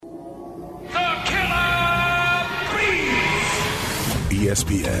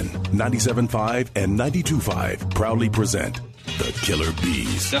ESPN 97.5 and 92.5 proudly present the Killer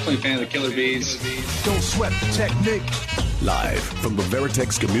Bees. Definitely a fan of the Killer Bees. Don't sweat the technique. Live from the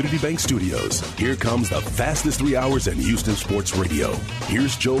Veritex Community Bank Studios, here comes the fastest 3 hours in Houston sports radio.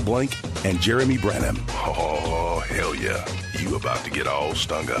 Here's Joe Blank and Jeremy Branham. Oh, hell yeah. You about to get all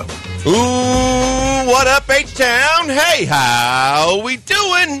stung up. Ooh, what up, H-Town? Hey, how we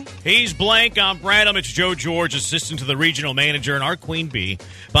doing? He's Blank, I'm Branham. It's Joe George, assistant to the regional manager, and our queen bee.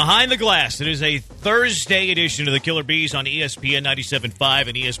 Behind the glass, it is a Thursday edition of the Killer Bees on ESPN 97.5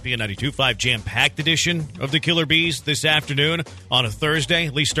 and ESPN 92.5, jam-packed edition of the Killer Bees this afternoon on a Thursday.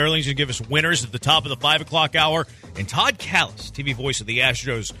 Lee Sterling's going to give us winners at the top of the 5 o'clock hour, and Todd Callis, TV voice of the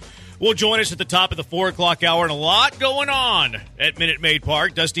Astros, will join us at the top of the 4 o'clock hour, and a lot going on at Minute Maid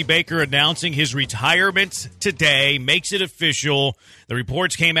Park. Dusty Baker announcing his retirement today, makes it official. The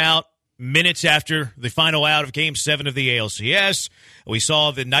reports came out minutes after the final out of Game 7 of the ALCS. We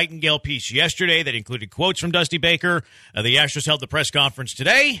saw the Nightingale piece yesterday that included quotes from Dusty Baker. The Astros held the press conference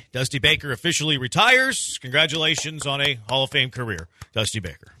today. Dusty Baker officially retires. Congratulations on a Hall of Fame career, Dusty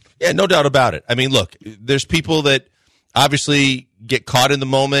Baker. Yeah, no doubt about it. I mean, look, there's people that obviously get caught in the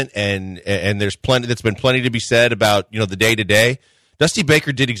moment, and there's been plenty to be said about, the day-to-day. Dusty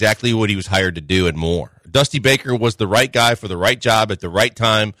Baker did exactly what he was hired to do and more. Dusty Baker was the right guy for the right job at the right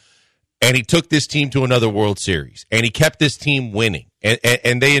time, and he took this team to another World Series, and he kept this team winning.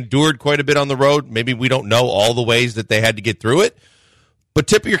 And they endured quite a bit on the road. Maybe we don't know all the ways that they had to get through it, but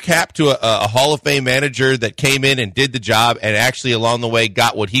tip your cap to a Hall of Fame manager that came in and did the job and actually along the way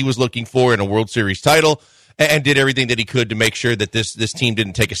got what he was looking for in a World Series title, and did everything that he could to make sure that this team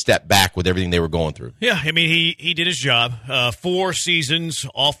didn't take a step back with everything they were going through. Yeah, I mean, he did his job. 4 seasons,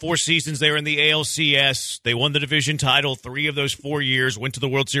 all 4 seasons they were in the ALCS. They won the division title 3 of those 4 years, went to the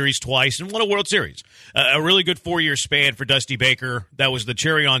World Series twice, and won a World Series. A really good 4-year span for Dusty Baker. That was the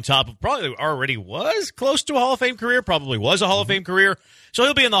cherry on top of probably already was close to a Hall of Fame career, probably was a Hall of Fame career. So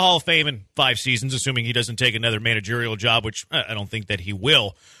he'll be in the Hall of Fame in 5 seasons, assuming he doesn't take another managerial job, which I don't think that he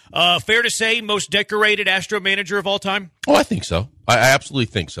will. Fair to say, most decorated Astro manager of all time? Oh, I think so. I absolutely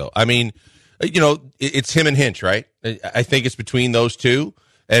think so. I mean, it's him and Hinch, right? I think it's between those two,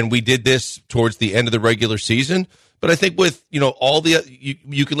 and we did this towards the end of the regular season. But I think with, all the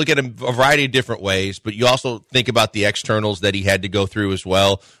you can look at him a variety of different ways, but you also think about the externals that he had to go through as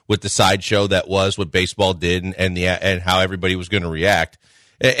well with the sideshow that was what baseball did and how everybody was going to react.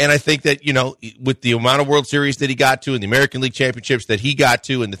 And I think that, with the amount of World Series that he got to and the American League Championships that he got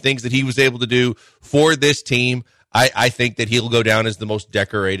to and the things that he was able to do for this team, I think that he'll go down as the most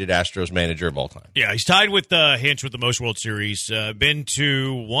decorated Astros manager of all time. Yeah, he's tied with Hinch with the most World Series. Been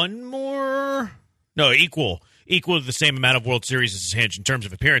to one more? No, equal to the same amount of World Series as Hinch in terms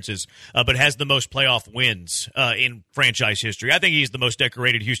of appearances, but has the most playoff wins in franchise history. I think he's the most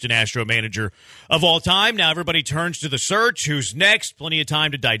decorated Houston Astro manager of all time. Now everybody turns to the search. Who's next? Plenty of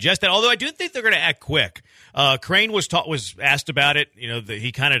time to digest that, although I do think they're going to act quick. Crane was asked about it.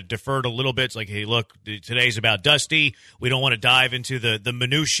 He kind of deferred a little bit. It's like, hey, look, today's about Dusty. We don't want to dive into the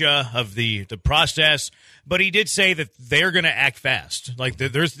minutia of the process. But he did say that they're going to act fast. Like,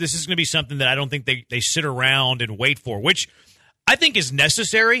 this is going to be something that I don't think they sit around and wait for, which I think is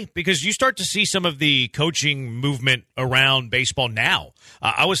necessary because you start to see some of the coaching movement around baseball now.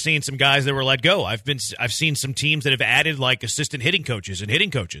 I was seeing some guys that were let go. I've seen some teams that have added like assistant hitting coaches and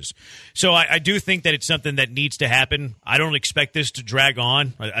hitting coaches. So I do think that it's something that needs to happen. I don't expect this to drag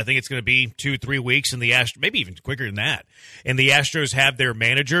on. I think it's going to be 2-3 weeks, and the Astros, maybe even quicker than that. And the Astros have their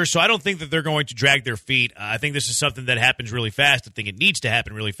manager, so I don't think that they're going to drag their feet. I think this is something that happens really fast. I think it needs to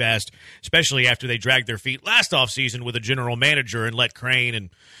happen really fast, especially after they dragged their feet last offseason with a general manager and let Crane and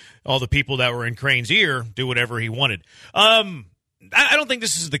all the people that were in Crane's ear do whatever he wanted. I don't think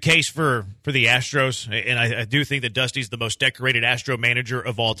this is the case for the Astros, and I do think that Dusty's the most decorated Astro manager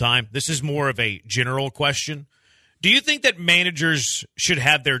of all time. This is more of a general question. Do you think that managers should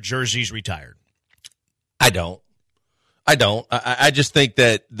have their jerseys retired? I don't. I just think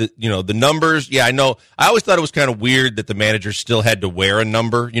that the numbers. Yeah, I know. I always thought it was kind of weird that the managers still had to wear a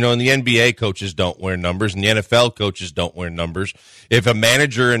number. In the NBA, coaches don't wear numbers, and the NFL coaches don't wear numbers. If a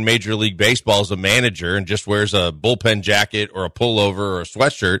manager in Major League Baseball is a manager and just wears a bullpen jacket or a pullover or a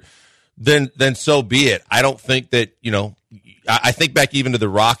sweatshirt, then so be it. I don't think that I think back even to the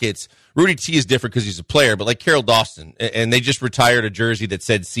Rockets. Rudy T is different because he's a player, but like Carroll Dawson, and they just retired a jersey that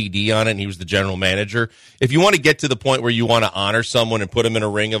said CD on it, and he was the general manager. If you want to get to the point where you want to honor someone and put them in a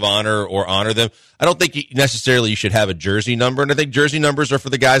ring of honor or honor them, I don't think necessarily you should have a jersey number, and I think jersey numbers are for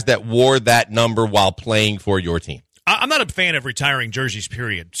the guys that wore that number while playing for your team. I'm not a fan of retiring jerseys,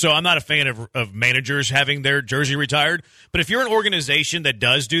 period. So I'm not a fan of managers having their jersey retired. But if you're an organization that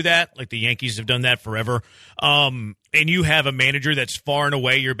does do that, like the Yankees have done that forever, and you have a manager that's far and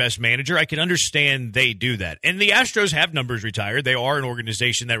away your best manager, I can understand they do that. And the Astros have numbers retired. They are an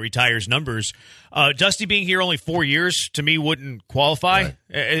organization that retires numbers. Dusty being here only 4 years, to me, wouldn't qualify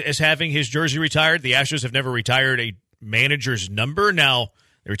as having his jersey retired. The Astros have never retired a manager's number. Now,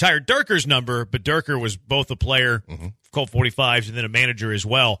 they retired Durker's number, but Durker was both a player, Colt 45s, and then a manager as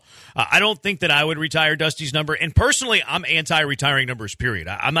well. I don't think that I would retire Dusty's number. And personally, I'm anti-retiring numbers, period.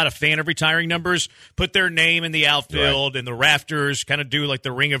 I'm not a fan of retiring numbers. Put their name in the outfield and the rafters, kind of do like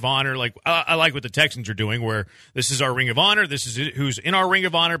the Ring of Honor. Like I like what the Texans are doing, where this is our Ring of Honor, this is who's in our Ring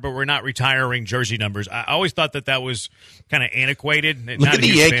of Honor, but we're not retiring jersey numbers. I always thought that was kind of antiquated. Look at the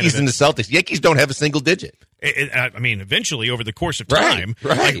Yankees and the Celtics. Yankees don't have a single digit. I mean, eventually, over the course of time,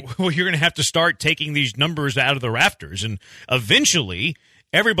 right. You're going to have to start taking these numbers out of the rafters, and eventually,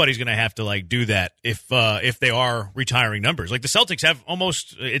 everybody's going to have to do that if they are retiring numbers. Like the Celtics have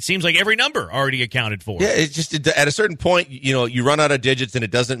almost, it seems like every number already accounted for. Yeah, it's just at a certain point, you run out of digits and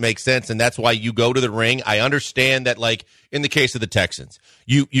it doesn't make sense, and that's why you go to the ring. I understand that, in the case of the Texans,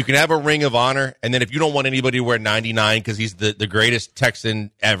 you can have a Ring of Honor, and then if you don't want anybody to wear 99 because he's the greatest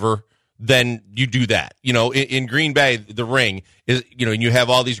Texan ever, then you do that. In Green Bay, the ring is, and you have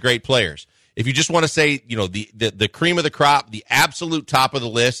all these great players. If you just want to say, the cream of the crop, the absolute top of the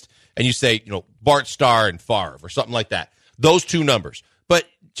list, and you say, Bart Starr and Favre or something like that, those two numbers. But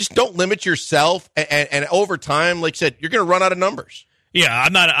just don't limit yourself. And over time, like I said, you're going to run out of numbers. Yeah,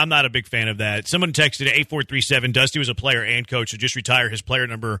 I'm not a big fan of that. Someone texted 8437. Dusty was a player and coach, so just retire his player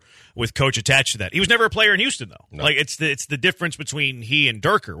number with coach attached to that. He was never a player in Houston, though. No. It's the difference between he and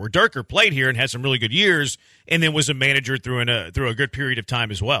Durker, where Durker played here and had some really good years, and then was a manager through a good period of time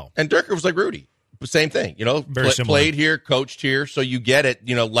as well. And Durker was like Rudy, same thing. Very similar. Played here, coached here, so you get it.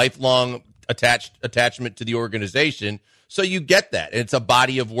 Lifelong attachment to the organization, so you get that. And it's a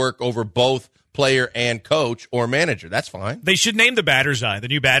body of work over both player and coach or manager. That's fine. They should name the batter's eye, the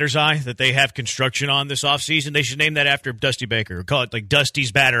new batter's eye that they have construction on this offseason. They should name that after Dusty Baker. Call it like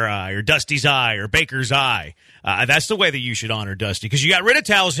Dusty's batter eye or Dusty's eye or Baker's eye. That's the way that you should honor Dusty, because you got rid of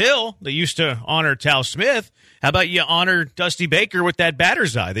Towles Hill. They used to honor Tal Smith. How about you honor Dusty Baker with that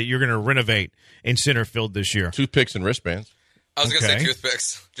batter's eye that you're going to renovate in center field this year? Toothpicks and wristbands. I was going to say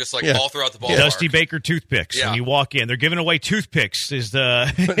toothpicks, just all throughout the ballpark. Dusty Baker toothpicks. Yeah. When you walk in, they're giving away toothpicks. Someone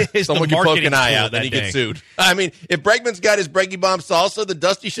the can poke an eye out, then he gets sued. I mean, if Bregman's got his Breggy Bomb salsa, then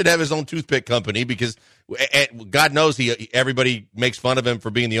Dusty should have his own toothpick company, because God knows everybody makes fun of him for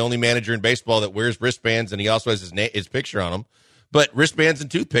being the only manager in baseball that wears wristbands, and he also has his picture on them. But wristbands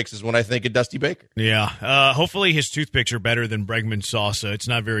and toothpicks is when I think of Dusty Baker. Yeah. Hopefully his toothpicks are better than Bregman's salsa. It's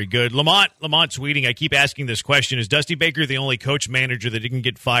not very good. Lamont tweeting, I keep asking this question, is Dusty Baker the only coach manager that didn't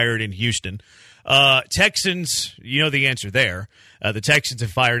get fired in Houston? Texans, you know the answer there. The Texans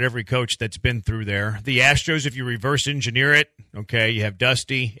have fired every coach that's been through there. The Astros, if you reverse engineer it, okay, you have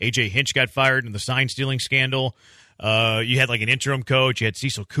Dusty. A.J. Hinch got fired in the sign-stealing scandal. You had an interim coach. You had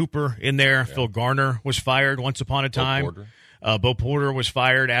Cecil Cooper in there. Yeah. Phil Garner was fired once upon a time. Bo Porter was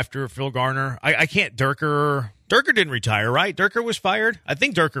fired after Phil Garner. I can't. Durker didn't retire, right? Durker was fired? I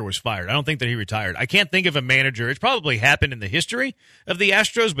think Durker was fired. I don't think that he retired. I can't think of a manager. It's probably happened in the history of the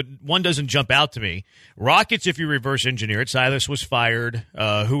Astros, but one doesn't jump out to me. Rockets, if you reverse engineer it, Silas was fired.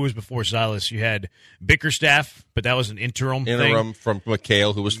 Who was before Silas? You had Bickerstaff, but that was an interim thing. From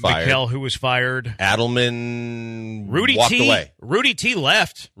McHale, who was fired. Adelman walked away. Rudy T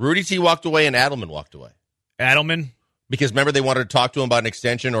left. Rudy T walked away, and Adelman walked away. Adelman? Because remember, they wanted to talk to him about an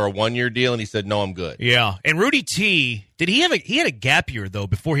extension or a 1-year deal, and he said, "No, I'm good." Yeah, and Rudy T, he had a gap year though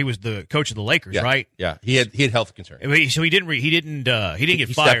before he was the coach of the Lakers, right? Yeah, he had health concerns, so he didn't get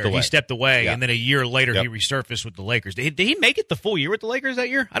fired. He stepped away, yeah. And then a year later he resurfaced with the Lakers. Did he make it the full year with the Lakers that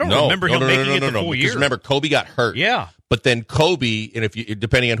year? I don't remember him making it the full year. Because remember, Kobe got hurt. Yeah, but then Kobe, and if you,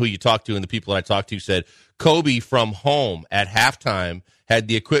 depending on who you talk to, and the people that I talked to said Kobe from home at halftime had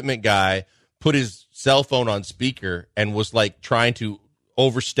the equipment guy put his cell phone on speaker and was trying to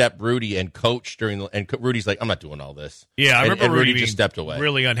overstep Rudy and coach and Rudy's like, "I'm not doing all this." Yeah, I remember and Rudy just stepped away,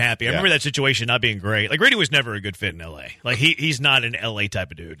 really unhappy. I remember that situation not being great. Rudy was never a good fit in L.A. He's not an L.A.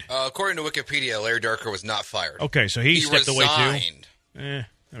 type of dude. According to Wikipedia, Larry Durker was not fired. Okay, so he stepped resigned. Away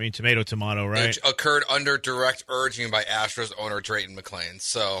too. Tomato, right? Which occurred under direct urging by Astros owner Drayton McClain.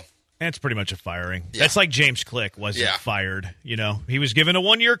 So. That's pretty much a firing. Yeah. That's like James Click wasn't fired. He was given a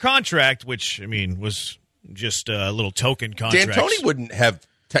 1-year contract, which was just a little token contract. D'Antoni wouldn't have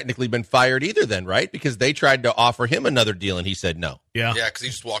technically been fired either then, right? Because they tried to offer him another deal, and he said no. Yeah, because he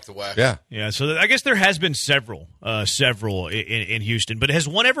just walked away. Yeah. So I guess there has been several in Houston, but has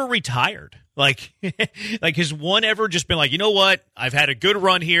one ever retired? Like has one ever just been like, you know what? I've had a good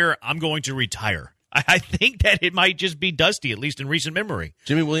run here. I'm going to retire. I think that it might just be Dusty, at least in recent memory.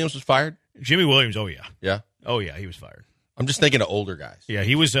 Jimmy Williams was fired? Jimmy Williams, oh, yeah. Yeah? Oh, yeah, he was fired. I'm just thinking of older guys. Yeah,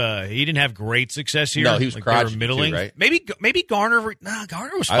 he was. He didn't have great success here. No, he was crotchety middling. too, right? Maybe Garner.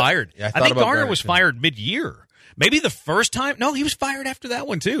 Garner was fired. I think about Garner was too. fired mid-year. Maybe the first time. No, he was fired after that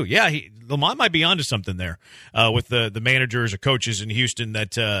one too. Yeah, Lamont might be onto something there with the managers or coaches in Houston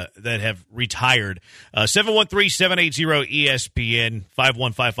that have retired. 713-780-ESPN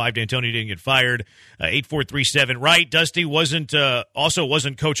 5155. D'Antoni didn't get fired. 8437. Right, Dusty wasn't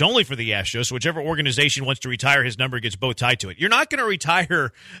coach only for the Astros. So whichever organization wants to retire his number gets both tied to it. You're not going to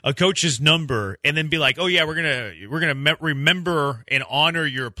retire a coach's number and then be like, oh yeah, we're gonna remember and honor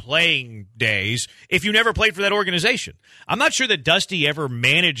your playing days if you never played for that organization. I'm not sure that Dusty ever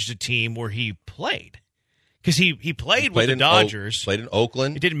managed a team where he played. Because he played with the Dodgers. Played in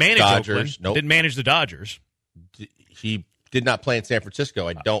Oakland. He didn't manage Dodgers. Oakland. Nope. Didn't manage the Dodgers. He did not play in San Francisco,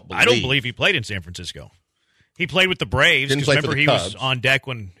 I don't believe. I don't believe he played in San Francisco. He played with the Braves. Didn't play for remember the he Cubs. was on deck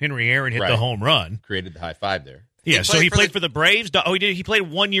when Henry Aaron hit the home run. Created the high five there. Yeah, so he played for the Braves. Oh, he did. He played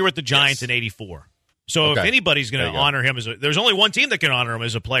 1 year with the Giants in '84. So if anybody's going to honor him there's only one team that can honor him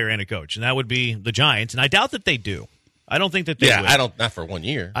as a player and a coach, and that would be the Giants. And I doubt that they do. I don't think that they would. I don't. Not for 1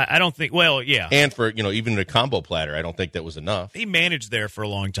 year. I don't think. Well, yeah, and for even a combo platter, I don't think that was enough. He managed there for a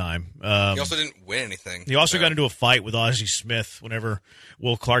long time. He also didn't win anything. He also got into a fight with Ozzie Smith whenever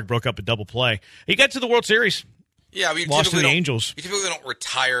Will Clark broke up a double play. He got to the World Series. Yeah, but lost to the Angels. You typically don't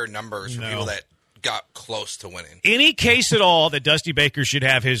retire numbers for people that got close to winning. Any case at all that Dusty Baker should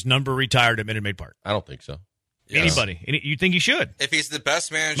have his number retired at Minute Maid Park? I don't think so. Yes. Anybody? You think he should? If he's the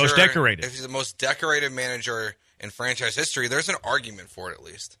best manager, most decorated. If he's the most decorated manager in franchise history, there's an argument for it at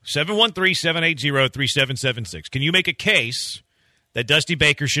least. 713-780-3776. Can you make a case that Dusty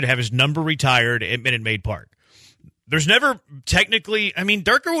Baker should have his number retired at Minute Maid Park? There's never technically – I mean,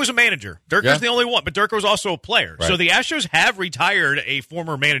 Durker was a manager. Durker's the only one, but Durker was also a player. Right. So the Astros have retired a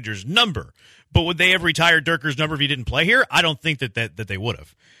former manager's number. But would they have retired Durker's number if he didn't play here? I don't think that they would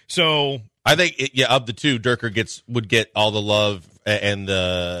have. So – I think, of the two, Durker would get all the love and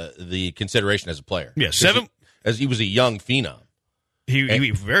the consideration as a player. Yeah, as he was a young phenom. He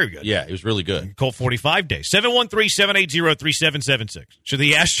was very good. Yeah, he was really good. Colt 45 days. 713-780-3776. Should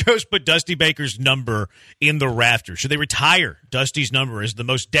the Astros put Dusty Baker's number in the rafters? Should they retire Dusty's number as the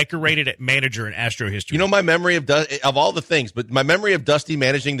most decorated manager in Astro history? My memory of all the things, but my memory of Dusty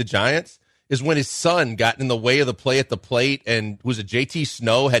managing the Giants is when his son got in the way of the play at the plate, and was it JT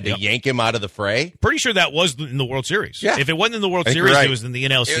Snow had to yank him out of the fray? Pretty sure that was in the World Series. Yeah. If it wasn't in the World Series, it was in the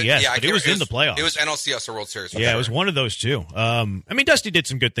NLCS. But it was in the playoffs. It was NLCS or World Series. Yeah, it was one of those two. Dusty did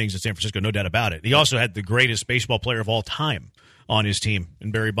some good things in San Francisco, no doubt about it. He also had the greatest baseball player of all time on his team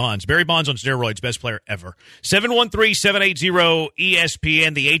in Barry Bonds. Barry Bonds on steroids, best player ever.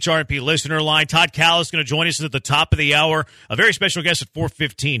 713-780-ESPN, the HRP listener line. Todd Callis is going to join us at the top of the hour. A very special guest at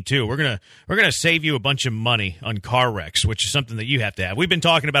 4:15 too. We're gonna save you a bunch of money on car wrecks, which is something that you have to have. We've been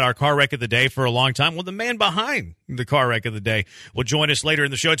talking about our car wreck of the day for a long time. Well, the man behind the car wreck of the day will join us later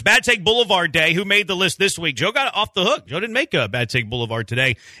in the show. It's Bad Take Boulevard Day. Who made the list this week? Joe got off the hook. Joe didn't make a Bad Take Boulevard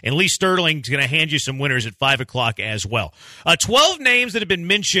today, and Lee Sterling's going to hand you some winners at 5 o'clock as well. 12 names that have been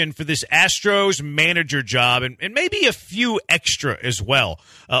mentioned for this Astros manager job, and maybe a few extra as well.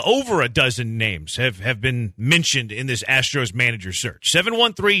 Over a dozen names have been mentioned in this Astros manager search.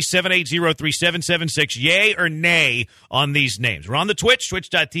 713-780-3776. Yay or nay on these names. We're on the Twitch,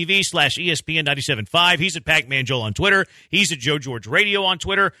 twitch.tv/ESPN975. He's at Pac-Man Joel on Twitter. He's at Joe George Radio on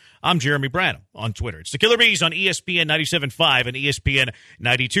Twitter. I'm Jeremy Branham on Twitter. It's the Killer Bees on ESPN 97.5 and ESPN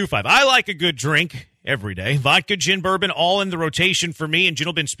 92.5. I like a good drink every day. Vodka, gin, bourbon, all in the rotation for me, and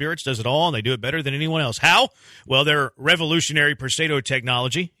Gentle Bin Spirits does it all, and they do it better than anyone else. How? Well, their revolutionary Percedo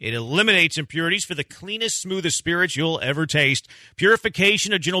technology. It eliminates impurities for the cleanest, smoothest spirits you'll ever taste.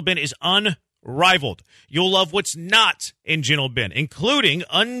 Purification of Gentle Bin is unrivaled. You'll love what's not in Gentle Bin, including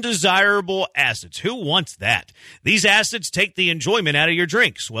undesirable acids. Who wants that? These acids take the enjoyment out of your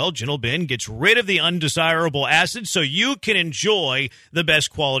drinks. Well, Gentle Bin gets rid of the undesirable acids so you can enjoy the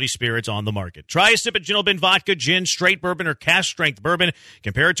best quality spirits on the market. Try a sip of Gentle Bin vodka, gin, straight bourbon, or cast strength bourbon.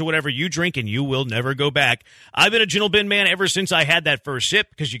 Compare it to whatever you drink, and you will never go back. I've been a Gentle Bin man ever since I had that first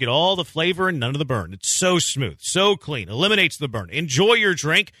sip because you get all the flavor and none of the burn. It's so smooth, so clean, eliminates the burn. Enjoy your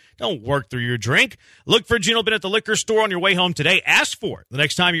drink. Don't work through your drink. Look for Gentle Bin at the liquor store on your way home today, ask for it. The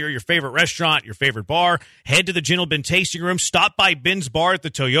next time you're at your favorite restaurant, your favorite bar, head to the Gentle Bin tasting room, stop by Bin's Bar at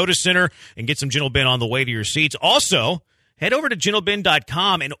the Toyota Center, and get some Gentle Bin on the way to your seats. Also, head over to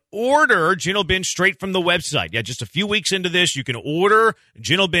gentlebin.com and order Gentle Bin straight from the website. Yeah, just a few weeks into this, you can order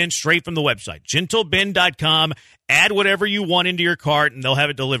Gentle Bin straight from the website. gentlebin.com. Add whatever you want into your cart, and they'll have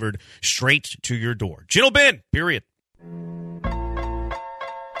it delivered straight to your door. Gentle Bin, period.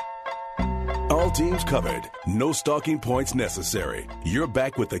 All teams covered. No stalking points necessary. You're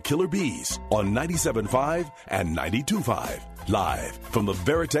back with the Killer Bees on 97.5 and 92.5. Live from the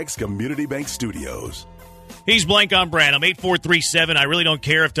Veritex Community Bank Studios. He's Blank on Brad. I'm 8437. I really don't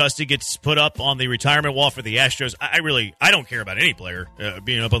care if Dusty gets put up on the retirement wall for the Astros. I don't care about any player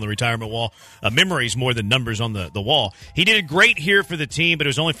being up on the retirement wall. Memories more than numbers on the wall. He did great here for the team, but it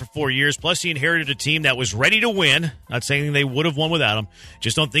was only for 4 years. Plus, he inherited a team that was ready to win. Not saying they would have won without him.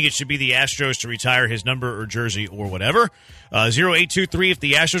 Just don't think it should be the Astros to retire his number or jersey or whatever. 0823, if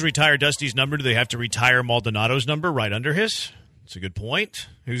the Astros retire Dusty's number, do they have to retire Maldonado's number right under his? That's a good point.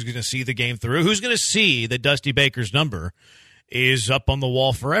 Who's going to see the game through? Who's going to see that Dusty Baker's number is up on the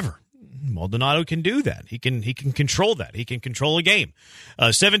wall forever? Maldonado can do that. He can control that. He can control a game.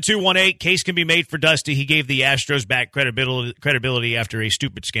 7218, case can be made for Dusty. He gave the Astros back credibility after a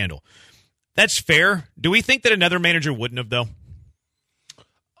stupid scandal. That's fair. Do we think that another manager wouldn't have, though?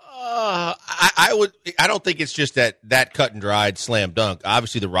 I don't think it's just that cut and dried slam dunk.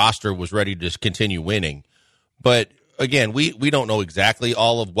 Obviously, the roster was ready to continue winning, but again, we don't know exactly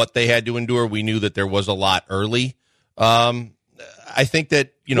all of what they had to endure. We knew that there was a lot early. I think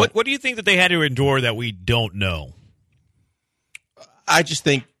that, What do you think that they had to endure that we don't know? I just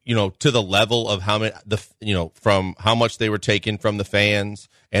think, to the level of from how much they were taken from the fans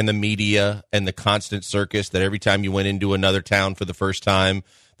and the media and the constant circus that every time you went into another town for the first time,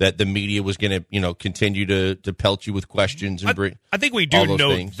 that the media was going to, continue to pelt you with questions and bring. I think we do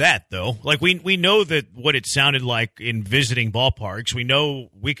know things. that, though. Like we know that what it sounded like in visiting ballparks. We know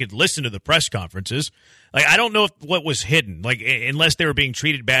we could listen to the press conferences. Like I don't know what was hidden, like unless they were being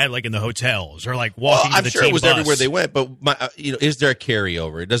treated bad, like in the hotels or like walking. I'm to the sure team it was bus. everywhere they went, but is there a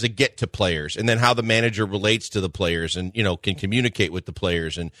carryover? Does it get to players, and then how the manager relates to the players, and can communicate with the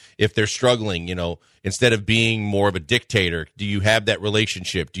players, and if they're struggling, instead of being more of a dictator, do you have that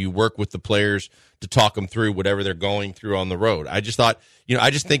relationship? Do you work with the players to talk them through whatever they're going through on the road? I just thought, I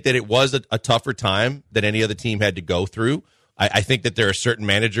just think that it was a tougher time that any other team had to go through. I think that there are certain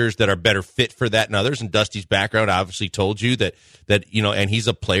managers that are better fit for that than others, and Dusty's background obviously told you that and he's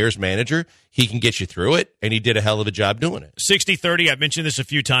a player's manager. He can get you through it, and he did a hell of a job doing it. 60-30, I've mentioned this a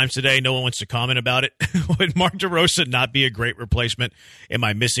few times today. No one wants to comment about it. Would Mark DeRosa not be a great replacement? Am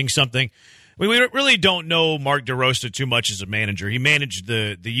I missing something? We really don't know Mark DeRosa too much as a manager. He managed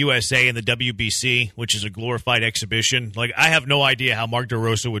the USA and the WBC, which is a glorified exhibition. Like, I have no idea how Mark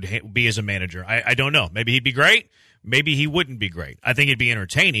DeRosa would be as a manager. I don't know. Maybe he'd be great. Maybe he wouldn't be great. I think it'd be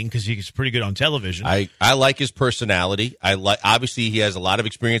entertaining because he's pretty good on television. I like his personality. Obviously he has a lot of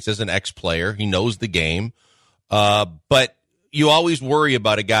experience as an ex-player. He knows the game. But you always worry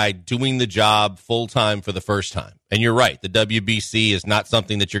about a guy doing the job full-time for the first time. And you're right. The WBC is not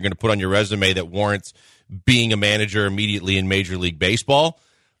something that you're going to put on your resume that warrants being a manager immediately in Major League Baseball.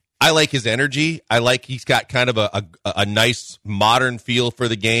 I like his energy. I like he's got kind of a nice modern feel for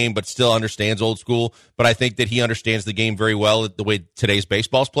the game, but still understands old school. But I think that he understands the game very well the way today's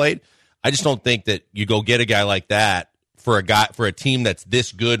baseball's played. I just don't think that you go get a guy like that for a team that's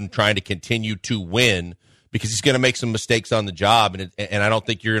this good and trying to continue to win, because he's going to make some mistakes on the job, and I don't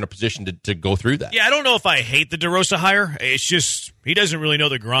think you're in a position to go through that. Yeah, I don't know if I hate the DeRosa hire. It's just he doesn't really know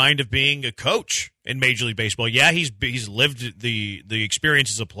the grind of being a coach in Major League Baseball. Yeah, he's lived the experience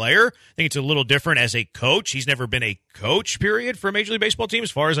as a player. I think it's a little different as a coach. He's never been a coach, period, for a Major League Baseball team,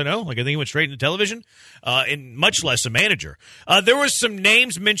 as far as I know. Like, I think he went straight into television, and much less a manager. There was some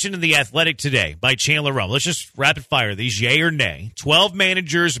names mentioned in The Athletic today by Chandler Rum. Let's just rapid fire these, yay or nay. 12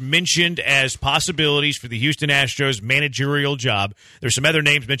 managers mentioned as possibilities for the Houston Astros managerial job. There's some other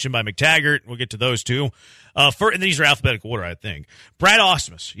names mentioned by McTaggart. We'll get to those too. And these are alphabetical order, I think. Brad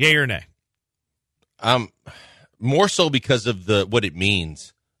Ausmus, yay or nay? More so because of what it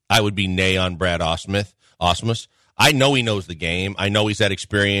means. I would be nay on Brad Ausmus. I know he knows the game. I know he's had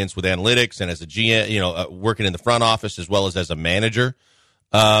experience with analytics and as a GM, working in the front office as well as a manager.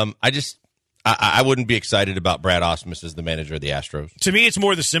 I I wouldn't be excited about Brad Ausmus as the manager of the Astros. To me, it's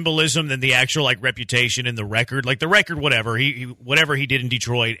more the symbolism than the actual reputation and the record. Like the record, whatever he did in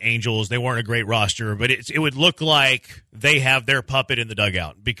Detroit, Angels, they weren't a great roster, but it would look like they have their puppet in the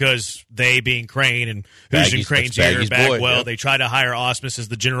dugout because they, being Crane and who's in Crane's ear, Bagwell, yep. They tried to hire Ausmus as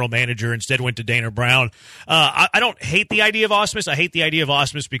the general manager, instead went to Dana Brown. I don't hate the idea of Ausmus. I hate the idea of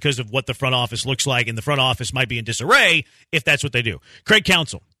Ausmus because of what the front office looks like, and the front office might be in disarray if that's what they do. Craig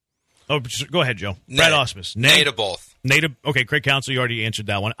Counsell. Oh, go ahead, Joe. Brad Ausmus. Nay to both. Okay, Craig Counsell, you already answered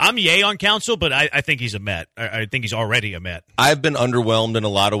that one. I'm yay on Counsell, but I think he's a Met. I think he's already a Met. I've been underwhelmed in a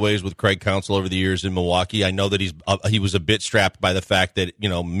lot of ways with Craig Counsell over the years in Milwaukee. I know that he was a bit strapped by the fact that,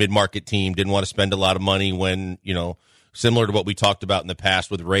 mid-market team didn't want to spend a lot of money when, similar to what we talked about in the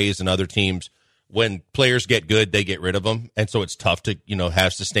past with Rays and other teams, when players get good, they get rid of them. And so it's tough to,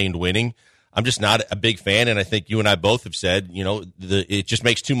 have sustained winning. I'm just not a big fan, and I think you and I both have said, it just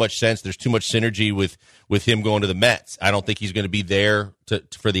makes too much sense. There's too much synergy with him going to the Mets. I don't think he's going to be there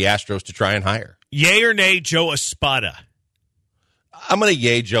for the Astros to try and hire. Yay or nay, Joe Espada? I'm going to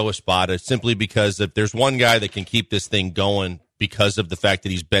yay Joe Espada simply because if there's one guy that can keep this thing going because of the fact that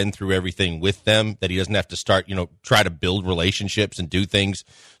he's been through everything with them, that he doesn't have to start, try to build relationships and do things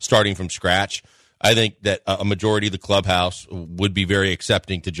starting from scratch. I think that a majority of the clubhouse would be very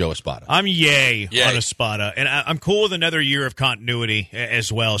accepting to Joe Espada. I'm yay on Espada, and I'm cool with another year of continuity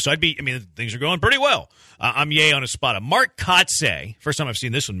as well. So things are going pretty well. I'm yay on Espada. Mark Kotsay, first time I've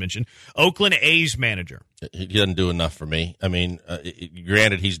seen this one mentioned, Oakland A's manager. He doesn't do enough for me.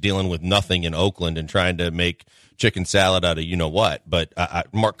 Granted, he's dealing with nothing in Oakland and trying to make chicken salad out of what, but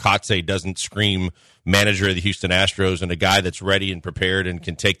Mark Kotsay doesn't scream manager of the Houston Astros and a guy that's ready and prepared and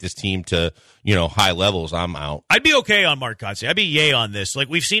can take this team to, high levels. I'm out. I'd be okay on Mark Kotsay. I'd be yay on this.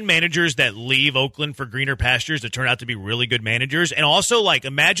 We've seen managers that leave Oakland for greener pastures that turn out to be really good managers. And also,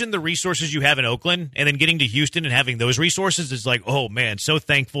 imagine the resources you have in Oakland and then getting to Houston and having those resources is oh, man, so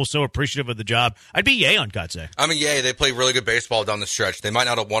thankful, so appreciative of the job. I'd be yay on Kotsay. Yay. They play really good baseball down the stretch. They might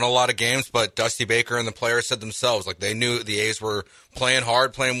not have won a lot of games, but Dusty Baker and the players said themselves, they knew the A's were playing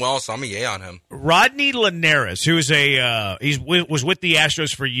hard, playing well, so I'm a yay on him. Rodney Linares, who is was with the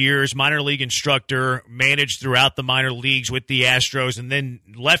Astros for years, minor league instructor, managed throughout the minor leagues with the Astros, and then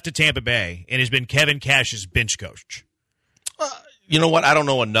left to Tampa Bay and has been Kevin Cash's bench coach. You know what? I don't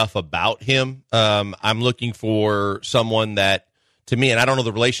know enough about him. I'm looking for someone that, to me, and I don't know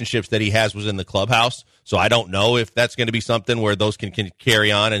the relationships that he has within the clubhouse, so I don't know if that's going to be something where those can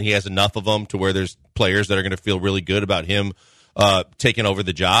carry on and he has enough of them to where there's players that are going to feel really good about him taking over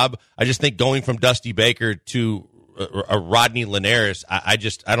the job. I just think going from Dusty Baker to a Rodney Linares, I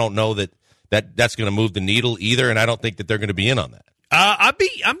don't know that's going to move the needle either, and I don't think that they're going to be in on that.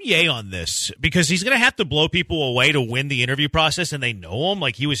 I'm yay on this because he's going to have to blow people away to win the interview process, and they know him.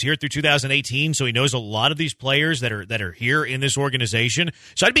 He was here through 2018, so he knows a lot of these players that are here in this organization.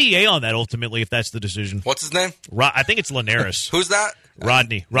 So I'd be yay on that ultimately if that's the decision. What's his name? I think it's Linares. Who's that?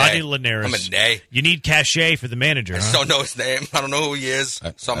 Rodney Linares. I'm a nay. You need cachet for the manager. I just don't know his name. I don't know who he is.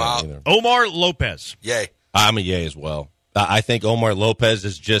 Somehow. Omar Lopez. Yay. I'm a yay as well. I think Omar Lopez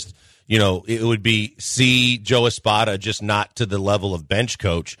is just, it would be Joe Espada, just not to the level of bench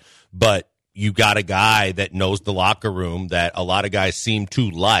coach, but you got a guy that knows the locker room that a lot of guys seem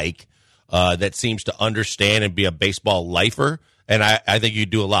to like, that seems to understand and be a baseball lifer, and I think you'd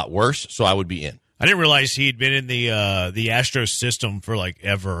do a lot worse, so I would be in. I didn't realize he'd been in the Astros system for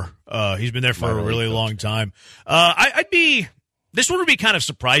ever. He's been there for a really long time. This one would be kind of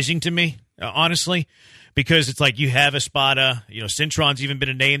surprising to me, honestly, because it's you have Espada. Cintron's even been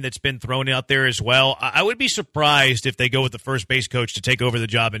a name that's been thrown out there as well. I would be surprised if they go with the first base coach to take over the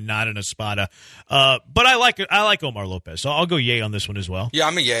job and not an Espada. But I like Omar Lopez, so I'll go yay on this one as well. Yeah,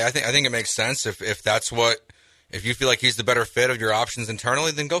 I'm a yay. I think it makes sense if that's what. If you feel like he's the better fit of your options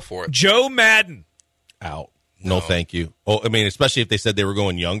internally, then go for it. Joe Madden. Out. No, thank you. Oh, especially if they said they were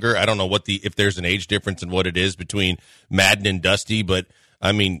going younger. I don't know if there's an age difference in what it is between Madden and Dusty, but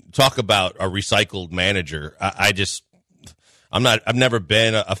talk about a recycled manager. I've never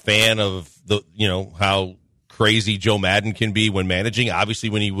been a fan of how crazy Joe Madden can be when managing. Obviously,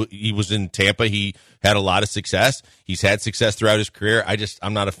 when he was in Tampa, he had a lot of success. He's had success throughout his career.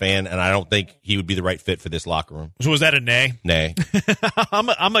 I'm not a fan, and I don't think he would be the right fit for this locker room. So was that a nay? Nay.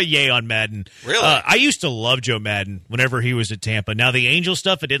 I'm a yay on Madden. Really? I used to love Joe Madden whenever he was at Tampa. Now, the Angel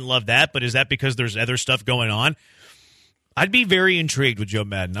stuff, I didn't love that, but is that because there's other stuff going on? I'd be very intrigued with Joe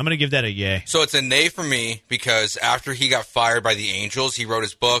Madden. I'm going to give that a yay. So it's a nay for me because after he got fired by the Angels, he wrote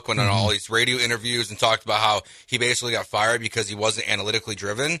his book, went on all these radio interviews, and talked about how he basically got fired because he wasn't analytically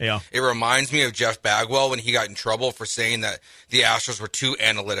driven. Yeah. It reminds me of Jeff Bagwell when he got in trouble for saying that the Astros were too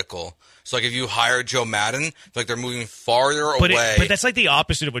analytical. So, like, if you hire Joe Madden, like they're moving farther away. But that's like the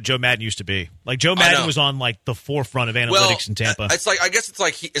opposite of what Joe Madden used to be. Like, Joe Madden was on, like, the forefront of analytics in Tampa. It's like, I guess it's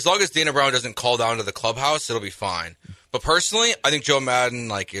like, as long as Dana Brown doesn't call down to the clubhouse, it'll be fine. But personally, I think Joe Madden,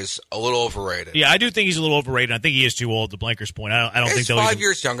 like, is a little overrated. Yeah, I do think he's a little overrated. I think he is too old, to Blanker's point. I don't think he's 5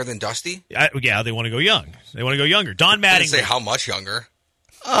 years younger than Dusty. Yeah, they want to go young. They want to go younger. Don Mattingly. I didn't say how much younger.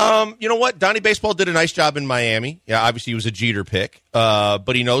 You know what? Donnie Baseball did a nice job in Miami. Yeah, obviously he was a Jeter pick,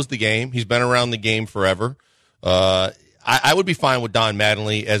 but he knows the game. He's been around the game forever. I would be fine with Don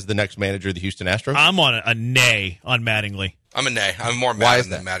Mattingly as the next manager of the Houston Astros. I'm on a nay on Mattingly. I'm a nay. I'm more Madden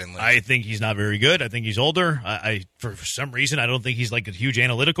than Mattingly. I think he's not very good. I think he's older. I for some reason, I don't think he's like a huge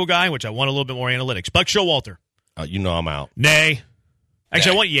analytical guy, which I want a little bit more analytics. Buck Showalter. You know I'm out. Nay.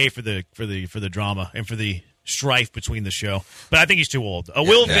 Actually, I want yay for the drama and for the strife between the show, but I think he's too old.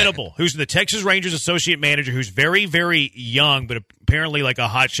 Will Venable, who's the Texas Rangers associate manager, who's very, very young, but apparently like a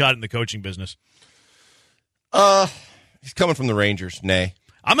hot shot in the coaching business. He's coming from the Rangers. Nay.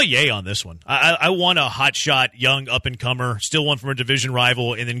 I'm a yay on this one. I want a hot shot, young up-and-comer, still one from a division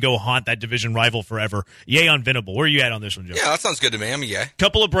rival, and then go haunt that division rival forever. Yay on Venable. Where are you at on this one, Joe? Yeah, that sounds good to me. I'm a yay.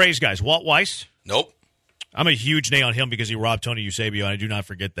 Couple of Braves guys. Walt Weiss? Nope. I'm a huge nay on him because he robbed Tony Eusebio, and I do not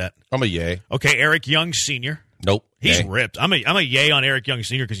forget that. I'm a yay. Okay, Eric Young Sr. Nope. He's nay. ripped. I'm a yay on Eric Young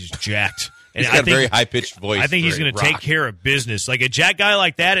Sr. because he's jacked. And He's got a very high-pitched voice. I think he's going to take care of business. Like a jack guy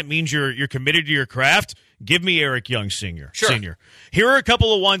like that, it means you're committed to your craft. Give me Eric Young Sr. Sure. Senior. Here are a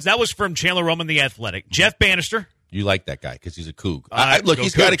couple of ones. That was from Chandler Roman, The Athletic. Jeff Bannister. You like that guy because he's a Coug. Look,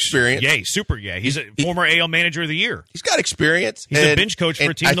 he's Cougs. got experience. Yay, super yay. He's a former AL Manager of the Year. He's got experience. He's a bench coach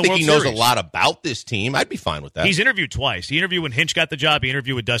for a team in the World I think he knows Series. a lot about this team. I'd be fine with that. He's interviewed twice. He interviewed when Hinch got the job. He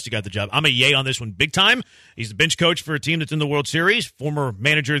interviewed when Dusty got the job. I'm a yay on this one big time. He's the bench coach for a team that's in the World Series, former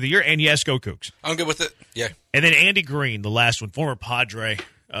Manager of the Year, and yes, go Cougs. I'm good with it. Yeah. And then Andy Green, the last one, former Padre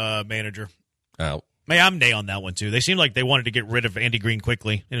manager. I'm nay on that one, too. They seem like they wanted to get rid of Andy Green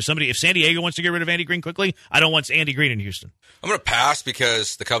quickly. And if San Diego wants to get rid of Andy Green quickly, I don't want Andy Green in Houston. I'm going to pass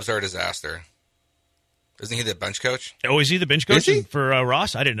because the Cubs are a disaster. Isn't he the bench coach? Oh, is he the bench coach for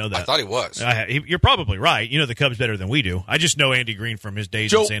Ross? I didn't know that. I thought he was. You're probably right. You know the Cubs better than we do. I just know Andy Green from his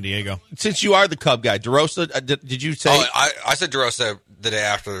days in San Diego. Since you are the Cub guy, DeRosa, did you say? Oh, I said DeRosa the day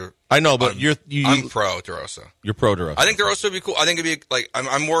after. I know, but I'm pro DeRosa. You're pro DeRosa. I think DeRosa would be cool. I think it'd be like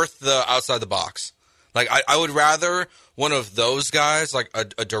I'm worth the outside the box. Like, I would rather one of those guys, like a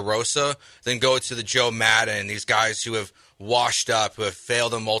DeRosa, than go to the Joe Madden, these guys who have washed up, who have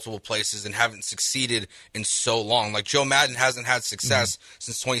failed in multiple places and haven't succeeded in so long. Like, Joe Madden hasn't had success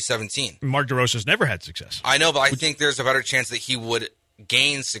since 2017. Mark DeRosa's never had success. I know, but I think there's a better chance that he would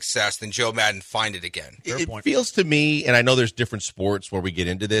gain success than Joe Madden find it again. It feels to me, and I know there's different sports where we get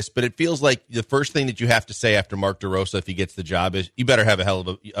into this, but it feels like the first thing that you have to say after Mark DeRosa, if he gets the job, is you better have a hell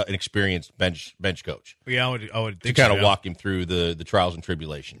of an experienced bench coach. Yeah, I would think to kind of so, walk him through the trials and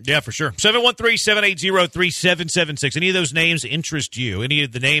tribulations. Yeah, for sure. 713-780-3776. Any of those names interest you? Any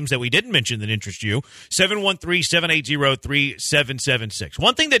of the names that we didn't mention that interest you? 713-780-3776.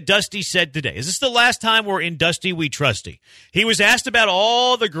 One thing that Dusty said today, is this the last time we're in Dusty We Trusty? He was asked about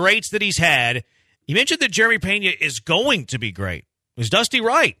all the greats that he's had. He mentioned that Jeremy Pena is going to be great. Is Dusty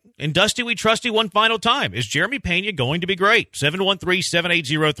right? In Dusty We Trusty one final time. Is Jeremy Pena going to be great?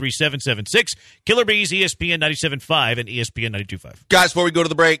 713-780-3776. Killer Bees, ESPN 97.5 and ESPN 92.5. Guys, before we go to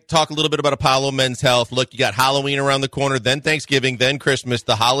the break, talk a little bit about Apollo Men's Health. Look, you got Halloween around the corner, then Thanksgiving, then Christmas.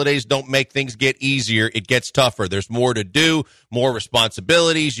 The holidays don't make things get easier. It gets tougher. There's more to do, more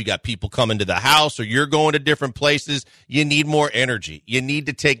responsibilities. You got people coming to the house or you're going to different places. You need more energy. You need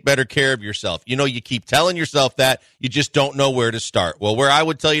to take better care of yourself. You know, you keep telling yourself that. You just don't know where to start. Well, where I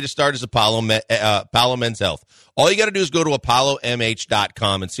would tell you to start is Apollo Men's Health. All you got to do is go to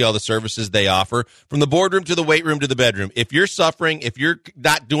ApolloMH.com and see all the services they offer, from the boardroom to the weight room to the bedroom. If you're suffering, if you're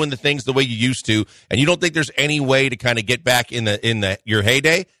not doing the things the way you used to, and you don't think there's any way to kind of get back in your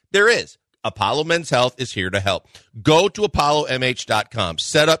heyday, there is. Apollo Men's Health is here to help. Go to ApolloMH.com.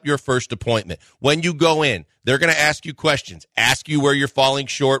 Set up your first appointment. When you go in, they're going to ask you questions, ask you where you're falling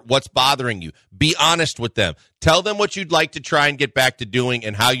short, what's bothering you. Be honest with them. Tell them what you'd like to try and get back to doing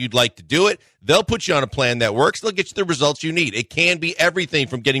and how you'd like to do it. They'll put you on a plan that works. They'll get you the results you need. It can be everything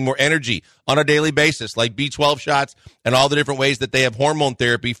from getting more energy on a daily basis, like B12 shots and all the different ways that they have hormone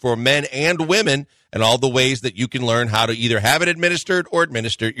therapy for men and women, and all the ways that you can learn how to either have it administered or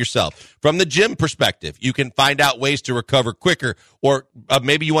administer it yourself. From the gym perspective, you can find out ways to recover quicker, or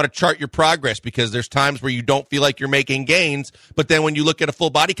maybe you want to chart your progress because there's times where you don't feel like you're making gains, but then when you look at a full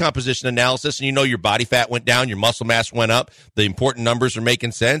body composition analysis and you know your body fat went down, your muscle mass went up, the important numbers are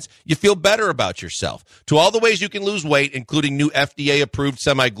making sense, you feel better about yourself. To all the ways you can lose weight, including new FDA-approved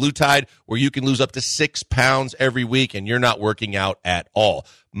semaglutide, where you can lose up to 6 pounds every week and you're not working out at all.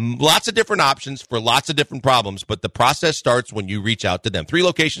 Lots of different options for lots of different problems, but the process starts when you reach out to them. 3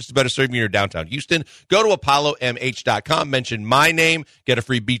 locations to better serve you in downtown Houston. Go to ApolloMH.com, mention my name, get a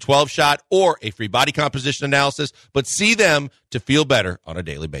free B12 shot or a free body composition analysis, but see them to feel better on a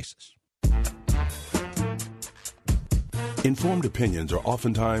daily basis. Informed opinions are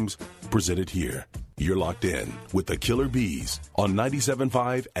oftentimes presented here. You're locked in with the Killer Bees on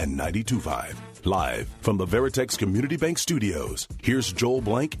 97.5 and 92.5. Live from the Veritex Community Bank Studios, here's Joel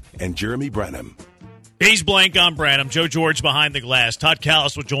Blank and Jeremy Branham. He's Blank, I'm Branham. Joe George behind the glass. Todd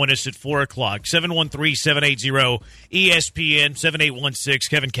Callis will join us at 4 o'clock. 713-780-ESPN, 7816.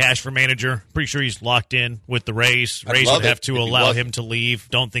 Kevin Cash for manager. Pretty sure he's locked in with the Rays. Rays would have to allow him to leave.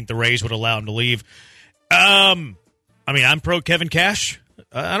 Don't think the Rays would allow him to leave. I'm pro Kevin Cash.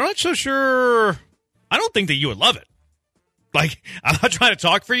 I'm not so sure. I don't think that you would love it. Like, I'm not trying to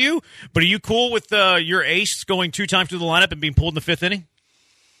talk for you, but are you cool with your ace going 2 times through the lineup and being pulled in the 5th inning?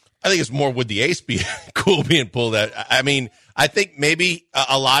 I think it's more would the ace be cool being pulled out. I mean, I think maybe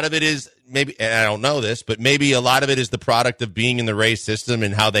a lot of it is maybe, and I don't know this, but maybe a lot of it is the product of being in the Rays system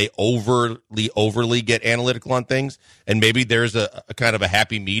and how they overly get analytical on things. And maybe there's a kind of a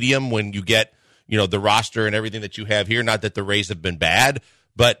happy medium when you get, the roster and everything that you have here. Not that the Rays have been bad,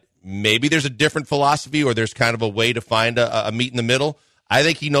 but maybe there's a different philosophy or there's kind of a way to find a meet in the middle. I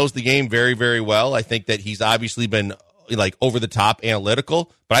think he knows the game very, very well. I think that he's obviously been like over the top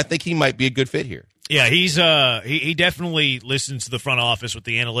analytical, but I think he might be a good fit here. Yeah, he's he definitely listens to the front office with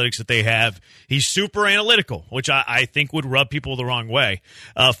the analytics that they have. He's super analytical, which I think would rub people the wrong way.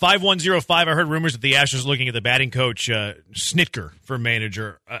 5105, I heard rumors that the Astros are looking at the batting coach, Snitker, for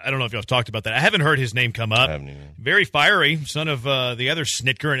manager. I don't know if y'all have talked about that. I haven't heard his name come up. Very fiery, son of the other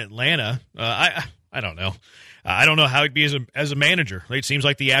Snitker in Atlanta. I don't know. I don't know how he'd be as a manager. It seems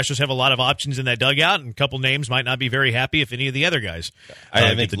like the Astros have a lot of options in that dugout, and a couple names might not be very happy if any of the other guys.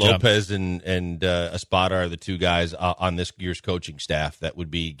 I think Lopez and Espada are the 2 guys on this year's coaching staff that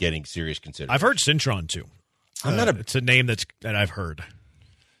would be getting serious consideration. I've heard Cintron too. It's a name that I've heard.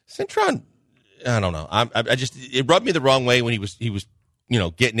 Cintron, I don't know. It rubbed me the wrong way when he was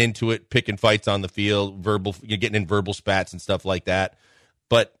getting into it, picking fights on the field, getting in verbal spats and stuff like that.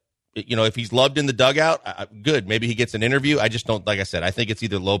 But if he's loved in the dugout, good. Maybe he gets an interview. I just don't, like I said, I think it's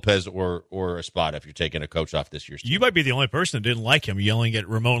either Lopez or Espada if you're taking a coach off this year's team. You might be the only person that didn't like him yelling at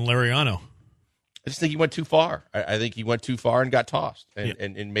Ramon Laureano. I just think he went too far. I think he went too far and got tossed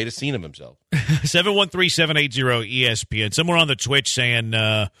and made a scene of himself. 713-780-ESPN. Somewhere on the Twitch saying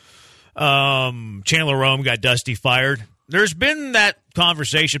Chandler Rome got Dusty fired. There's been that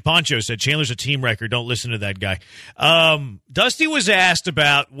conversation. Poncho said Chandler's a team wrecker. Don't listen to that guy. Dusty was asked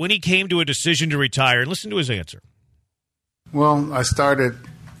about when he came to a decision to retire. Listen to his answer. Well, I started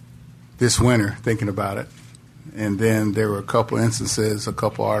this winter thinking about it. And then there were a couple instances, a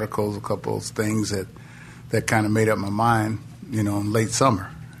couple articles, a couple of things that kind of made up my mind, in late summer.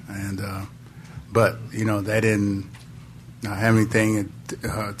 And but, that didn't have anything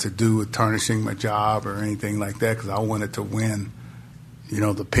to do with tarnishing my job or anything like that, because I wanted to win,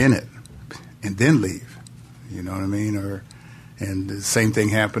 the pennant and then leave. You know what I mean? And the same thing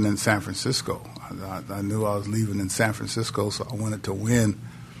happened in San Francisco. I knew I was leaving in San Francisco, so I wanted to win,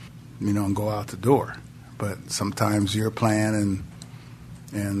 and go out the door. But sometimes your plan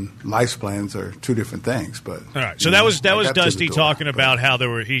and life's plans are 2 different things. But all right, so that was Dusty talking about how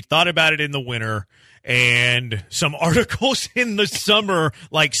he thought about it in the winter. And some articles in the summer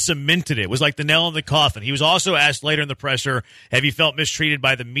cemented it. It was like the nail in the coffin. He was also asked later in the presser, have you felt mistreated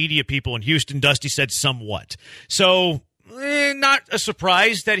by the media people in Houston? Dusty said somewhat. So not a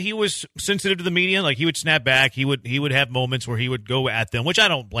surprise that he was sensitive to the media. He would snap back. He would have moments where he would go at them, which I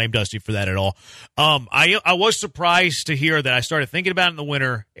don't blame Dusty for that at all. I was surprised to hear that I started thinking about it in the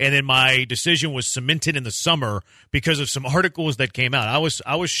winter, and then my decision was cemented in the summer because of some articles that came out.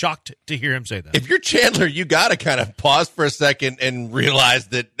 I was shocked to hear him say that. If you're Chandler, you got to kind of pause for a second and realize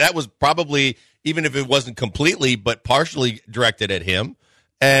that was probably, even if it wasn't completely, but partially directed at him.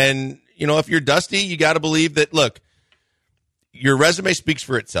 And, if you're Dusty, you got to believe that, look, your resume speaks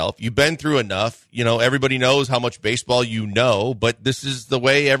for itself. You've been through enough. Everybody knows how much baseball you know, but this is the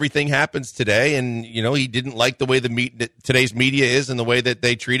way everything happens today. And, he didn't like the way today's media is and the way that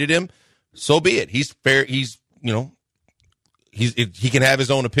they treated him. so be it. He's fair. He can have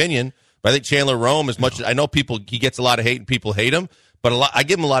his own opinion. But I think Chandler Rome, as much as I know he gets a lot of hate and people hate him, but I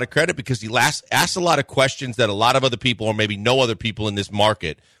give him a lot of credit because he asks a lot of questions that a lot of other people or maybe no other people in this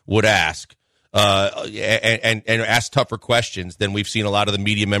market would ask, and ask tougher questions than we've seen a lot of the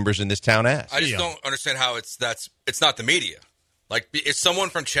media members in this town ask. I just don't understand how it's not the media. Like, if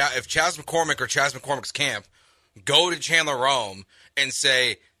someone from if Chaz McCormick or Chaz McCormick's camp go to Chandler Rome and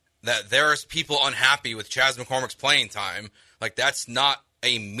say that there's people unhappy with Chaz McCormick's playing time, like, that's not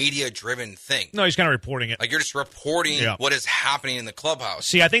a media-driven thing. No, he's kind of reporting it. Like, you're just reporting what is happening in the clubhouse.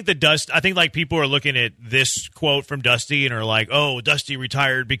 See, I think like people are looking at this quote from Dusty and are like, "Oh, Dusty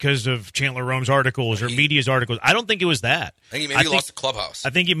retired because of Chandler Rome's articles or media's articles." I don't think it was that. I think he lost the clubhouse.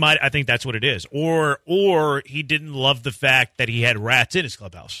 I think he might. I think that's what it is. Or he didn't love the fact that he had rats in his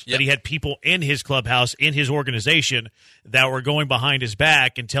clubhouse. Yep. That he had people in his clubhouse, in his organization, that were going behind his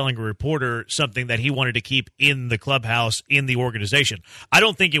back and telling a reporter something that he wanted to keep in the clubhouse, in the organization. I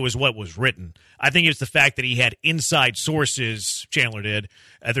don't think it was what was written. I think it's the fact that he had inside sources, Chandler did,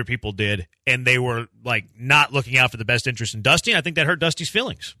 other people did, and they were like not looking out for the best interest in Dusty. And I think that hurt Dusty's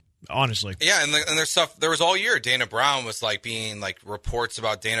feelings, honestly. Yeah, and there's stuff. There was all year Dana Brown was like being like reports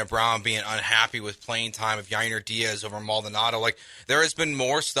about Dana Brown being unhappy with playing time of Yainer Diaz over Maldonado. Like, there has been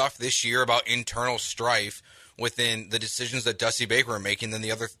more stuff this year about internal strife within the decisions that Dusty Baker are making than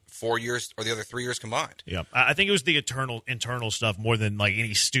the other 4 years or the other 3 years combined. Yeah, I think it was the internal stuff more than like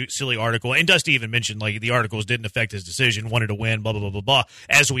any silly article. And Dusty even mentioned like the articles didn't affect his decision, wanted to win, blah, blah, blah, blah, blah,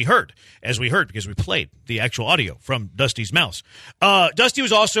 as we heard because we played the actual audio from Dusty's mouth. Dusty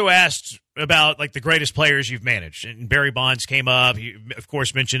was also asked about like the greatest players you've managed. And Barry Bonds came up. He, of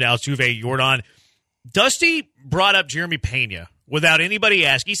course, mentioned Altuve, Jordan. Dusty brought up Jeremy Pena without anybody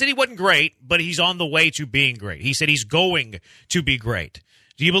asking. He said he wasn't great, but he's on the way to being great. He said he's going to be great.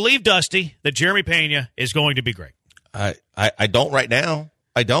 Do you believe, Dusty, that Jeremy Pena is going to be great? I don't right now.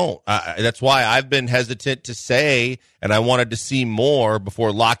 I don't. That's why I've been hesitant to say, and I wanted to see more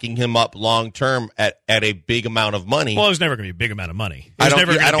before locking him up long term at a big amount of money. Well, it was never going to be a big amount of money. I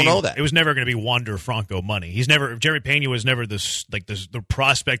don't know that. It was never going to be Wander Franco money. Jeremy Pena was never the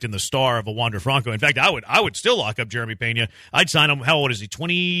prospect and the star of a Wander Franco. In fact, I would still lock up Jeremy Pena. I'd sign him. How old is he?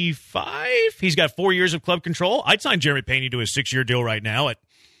 25. He's got 4 years of club control. I'd sign Jeremy Pena to a 6-year deal right now at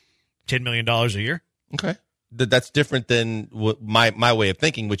 $10 million a year. Okay. That's different than my way of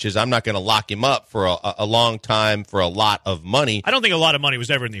thinking, which is I'm not going to lock him up for a long time for a lot of money. I don't think a lot of money was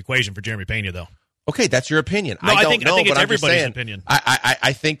ever in the equation for Jeremy Pena, though. Okay, that's your opinion. No, I think it's but everybody's opinion.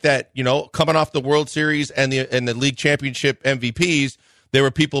 I think that, coming off the World Series and the league championship MVPs, there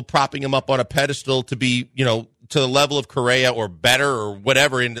were people propping him up on a pedestal to be, to the level of Correa or better or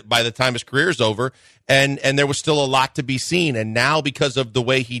whatever by the time his career is over. And there was still a lot to be seen. And now, because of the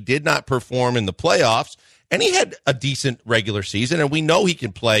way he did not perform in the playoffs, and he had a decent regular season, and we know he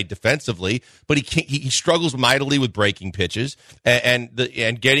can play defensively, but he struggles mightily with breaking pitches and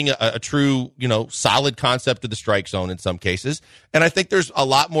getting a true, solid concept of the strike zone in some cases. And I think there's a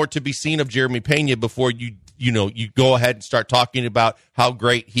lot more to be seen of Jeremy Pena before you go ahead and start talking about how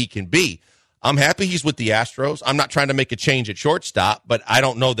great he can be. I'm happy he's with the Astros. I'm not trying to make a change at shortstop, but I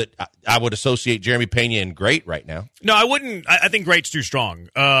don't know that I would associate Jeremy Pena and great right now. No, I wouldn't. I think great's too strong.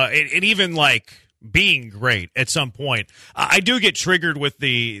 And even like being great at some point. I do get triggered with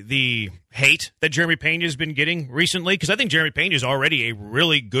the hate that Jeremy Pena has been getting recently, because I think Jeremy Pena is already a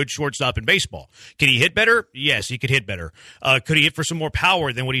really good shortstop in baseball. Can he hit better? Yes, he could hit better. Could he hit for some more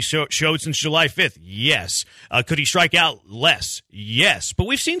power than what he showed since July 5th? Yes. Could he strike out less? Yes. But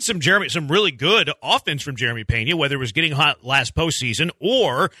we've seen some really good offense from Jeremy Pena, whether it was getting hot last postseason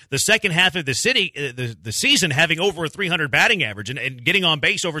or the second half of the season having over a 300 batting average and getting on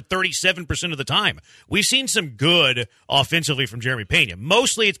base over 37% of the time. We've seen some good offensively from Jeremy Pena.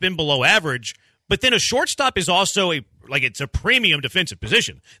 Mostly it's been below average, but then a shortstop is also it's a premium defensive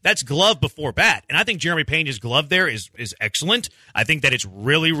position. That's glove before bat. And I think Jeremy Pena's glove there is excellent. I think that it's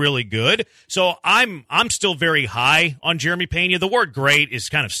really, really good. So I'm still very high on Jeremy Pena. The word great is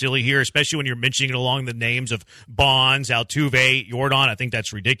kind of silly here, especially when you're mentioning it along the names of Bonds, Altuve, Jordan. I think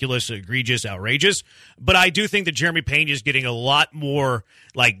that's ridiculous, egregious, outrageous. But I do think that Jeremy Pena is getting a lot more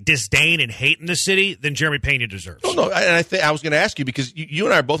disdain and hate in the city than Jeremy Pena deserves. No, and I was going to ask you, because you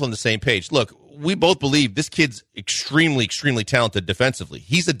and I are both on the same page. Look, we both believe this kid's extremely, extremely talented defensively.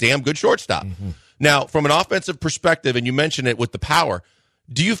 He's a damn good shortstop. Mm-hmm. Now, from an offensive perspective, and you mentioned it with the power,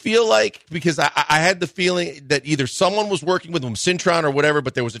 do you feel like, because I had the feeling that either someone was working with him, Cintron or whatever,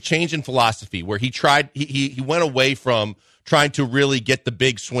 but there was a change in philosophy where he went away from trying to really get the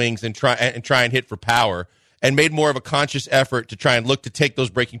big swings and try and hit for power, and made more of a conscious effort to try and look to take those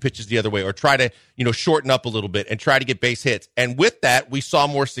breaking pitches the other way or try to, shorten up a little bit and try to get base hits. And with that, we saw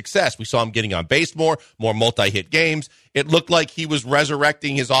more success. We saw him getting on base more multi-hit games. It looked like he was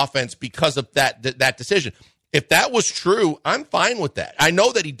resurrecting his offense because of that decision. If that was true, I'm fine with that. I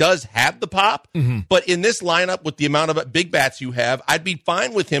know that he does have the pop, but in this lineup with the amount of big bats you have, I'd be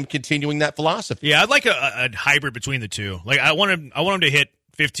fine with him continuing that philosophy. Yeah, I'd like a hybrid between the two. Like I want him to hit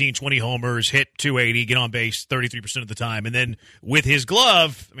 15, 20 homers, hit 280, get on base 33% of the time. And then with his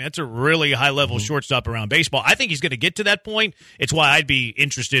glove, that's a really high-level shortstop around baseball. I think he's going to get to that point. It's why I'd be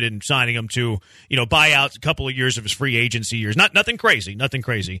interested in signing him to, buy out a couple of years of his free agency years. Nothing crazy.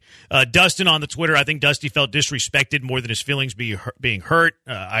 Dustin on the Twitter, I think Dusty felt disrespected more than his feelings being hurt.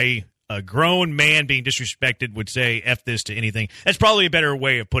 A grown man being disrespected would say F this to anything. That's probably a better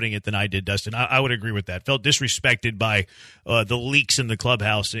way of putting it than I did, Dustin. I would agree with that. Felt disrespected by the leaks in the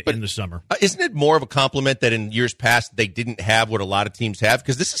clubhouse in the summer. Isn't it more of a compliment that in years past they didn't have what a lot of teams have?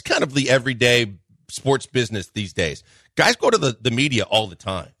 Because this is kind of the everyday sports business these days. Guys go to the media all the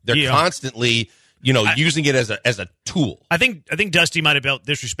time. They're constantly using it as a tool. I think Dusty might have felt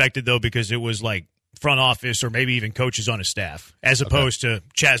disrespected, though, because it was like front office or maybe even coaches on his staff, as opposed to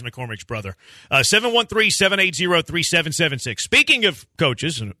Chaz McCormick's brother. 713-780-3776. Speaking of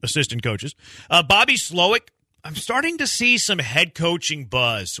coaches and assistant coaches, Bobby Slowik, I'm starting to see some head coaching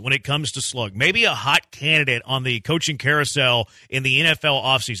buzz when it comes to Slug. Maybe a hot candidate on the coaching carousel in the NFL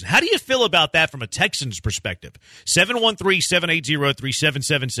offseason. How do you feel about that from a Texans perspective?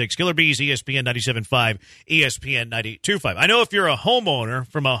 713-780-3776. Killer Bees, ESPN 97.5, ESPN 92.5. I know if you're a homeowner,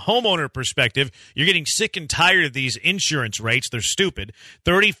 from a homeowner perspective, you're getting sick and tired of these insurance rates. They're stupid.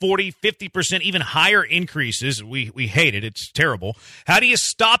 30, 40, 50%, even higher increases. We hate it. It's terrible. How do you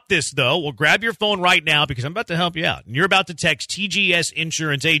stop this, though? Well, grab your phone right now because I'm about to help you out. And you're about to text TGS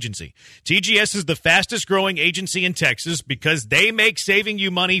Insurance Agency. TGS is the fastest growing agency in Texas because they make saving you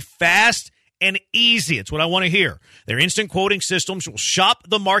money fast and easy. It's what I want to hear. Their instant quoting systems will shop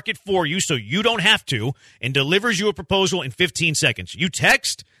the market for you so you don't have to and delivers you a proposal in 15 seconds. You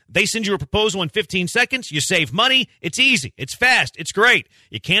text, they send you a proposal in 15 seconds. You save money. It's easy. It's fast. It's great.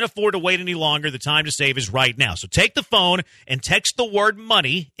 You can't afford to wait any longer. The time to save is right now. So take the phone and text the word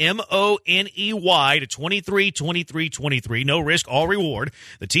money, MONEY, to 232323. No risk, all reward.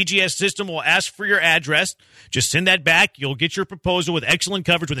 The TGS system will ask for your address. Just send that back. You'll get your proposal with excellent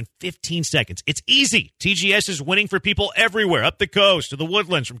coverage within 15 seconds. It's easy. TGS is winning for people everywhere, up the coast to the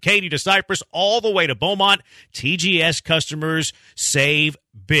Woodlands, from Katy to Cypress, all the way to Beaumont. TGS customers save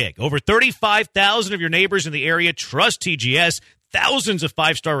big. Over 35,000 of your neighbors in the area trust TGS. Thousands of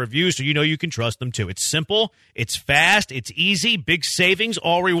 5-star reviews, so you know you can trust them too. It's simple, it's fast, it's easy, big savings,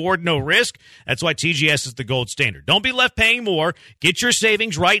 all reward, no risk. That's why TGS is the gold standard. Don't be left paying more. Get your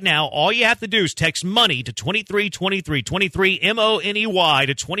savings right now. All you have to do is text money to 232323, MONEY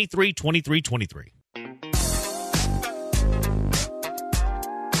to 232323.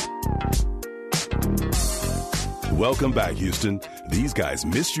 Welcome back, Houston. These guys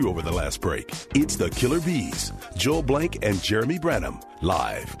missed you over the last break. It's the Killer Bees, Joel Blank and Jeremy Branham,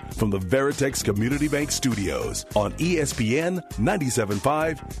 live from the Veritex Community Bank Studios on ESPN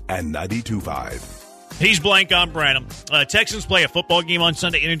 97.5 and 92.5. He's Blank, I'm Branham. Texans play a football game on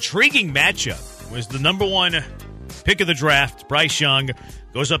Sunday. An intriguing matchup was the number 1 pick of the draft, Bryce Young,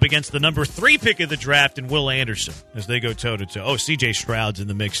 goes up against the number 3 pick of the draft and Will Anderson as they go toe-to-toe. Oh, C.J. Stroud's in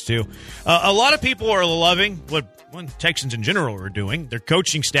the mix, too. A lot of people are loving what Texans in general are doing. Their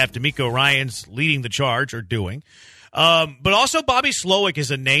coaching staff, D'Amico Ryans leading the charge, are doing. But also Bobby Slowik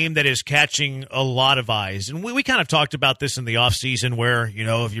is a name that is catching a lot of eyes. And we kind of talked about this in the offseason where,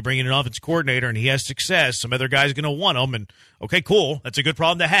 if you bring in an offense coordinator and he has success, some other guy's going to want him. And, okay, cool. That's a good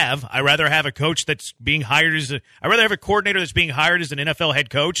problem to have. I'd rather have a coach that's being hired I'd rather have a coordinator that's being hired as an NFL head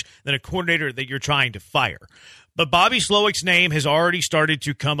coach than a coordinator that you're trying to fire. But Bobby Slowik's name has already started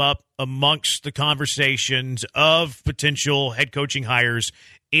to come up amongst the conversations of potential head coaching hires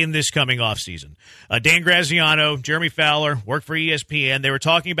in this coming offseason. Dan Graziano, Jeremy Fowler, work for ESPN. They were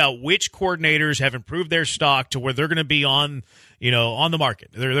talking about which coordinators have improved their stock to where they're going to be on the market.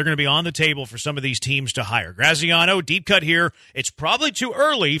 They're going to be on the table for some of these teams to hire. Graziano, deep cut here. It's probably too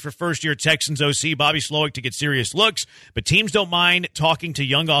early for first-year Texans OC Bobby Slowik to get serious looks, but teams don't mind talking to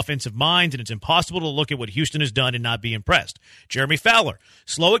young offensive minds, and it's impossible to look at what Houston has done and not be impressed. Jeremy Fowler,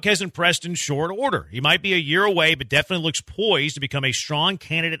 Slowik has impressed in short order. He might be a year away, but definitely looks poised to become a strong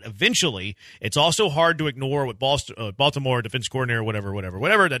candidate eventually. It's also hard to ignore what Baltimore defense coordinator,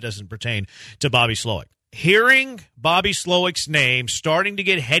 whatever, that doesn't pertain to Bobby Slowik. Hearing Bobby Slowik's name starting to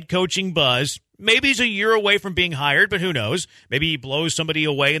get head coaching buzz, Maybe he's a year away from being hired, but who knows? Maybe he blows somebody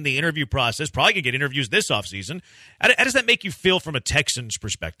away in the interview process. Probably can get interviews this offseason. How does that make you feel from a Texans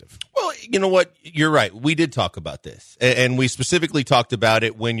perspective? Well, you know what? You're right. We did talk about this, and we specifically talked about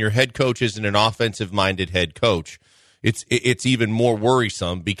it when your head coach isn't an offensive-minded head coach. It's even more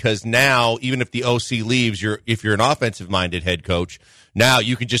worrisome because now, even if the OC leaves, if you're an offensive-minded head coach, now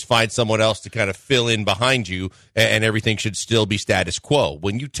you can just find someone else to kind of fill in behind you, and everything should still be status quo.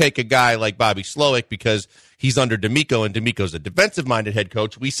 When you take a guy like Bobby Slowik because he's under D'Amico, and D'Amico's a defensive-minded head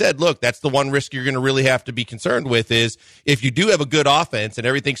coach, we said, look, that's the one risk you're going to really have to be concerned with is if you do have a good offense and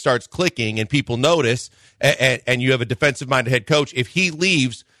everything starts clicking and people notice, and you have a defensive-minded head coach, if he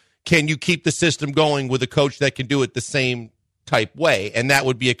leaves, can you keep the system going with a coach that can do it the same type way? And that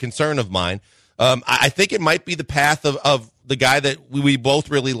would be a concern of mine. I think it might be the path of the guy that we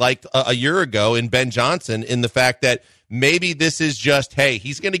both really liked a year ago in Ben Johnson, in the fact that maybe this is just, hey,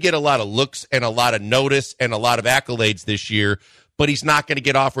 he's going to get a lot of looks and a lot of notice and a lot of accolades this year, but he's not going to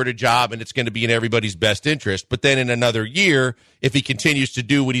get offered a job, and it's going to be in everybody's best interest. But then in another year, if he continues to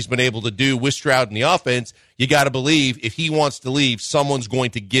do what he's been able to do with Stroud in the offense, you got to believe if he wants to leave, someone's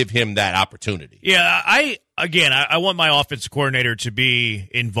going to give him that opportunity. Yeah, I want my offensive coordinator to be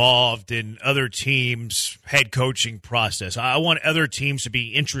involved in other teams' head coaching process. I want other teams to be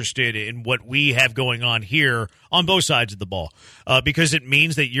interested in what we have going on here on both sides of the ball because it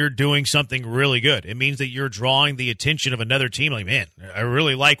means that you're doing something really good. It means that you're drawing the attention of another team. Like, man, I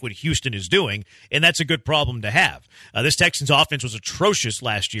really like what Houston is doing, and that's a good problem to have. This Texans offense was atrocious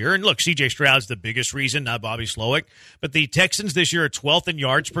last year, and look, C.J. Stroud's the biggest reason, not Bobby Slowik, but the Texans this year are 12th in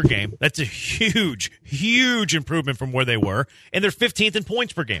yards per game. That's a huge improvement from where they were, and they're 15th in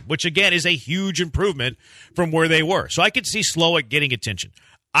points per game, which again is a huge improvement from where they were. So I could see Slowik getting attention.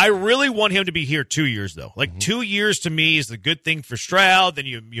 I really want him to be here 2 years, though. 2 years to me is the good thing for Stroud. Then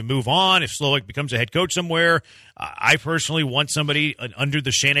you move on. If Slowik becomes a head coach somewhere, I personally want somebody under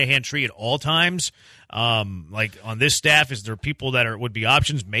the Shanahan tree at all times. Like on this staff, is there people that would be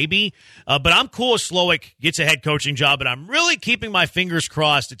options? Maybe. But I'm cool if Slowik gets a head coaching job, but I'm really keeping my fingers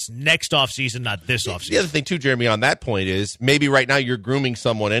crossed it's next offseason, not this offseason. The other thing, too, Jeremy, on that point is maybe right now you're grooming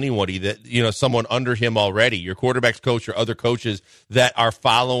anybody that, someone under him already, your quarterback's coach or other coaches that are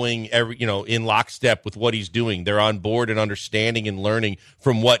following in lockstep with what he's doing. They're on board and understanding and learning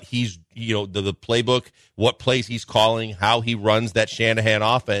from what he's, the playbook, what plays he's calling, how he runs that Shanahan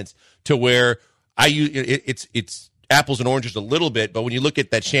offense to where it's apples and oranges a little bit, but when you look at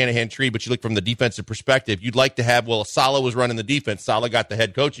that Shanahan tree, but you look from the defensive perspective, you'd like to have, Saleh was running the defense. Saleh got the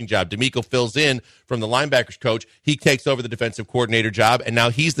head coaching job. D'Amico fills in from the linebackers coach. He takes over the defensive coordinator job, and now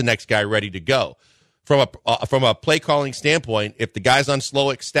he's the next guy ready to go. From a play calling standpoint, if the guys on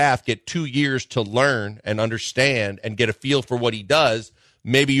Slowik's staff get 2 years to learn and understand and get a feel for what he does,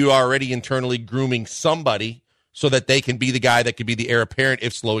 maybe you're already internally grooming somebody so that they can be the guy that could be the heir apparent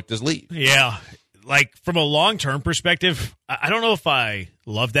if Slowik does leave. Yeah. Like, from a long-term perspective, I don't know if I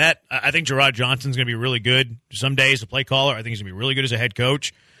love that. I think Jerrod Johnson's going to be really good some days as a play caller. I think he's going to be really good as a head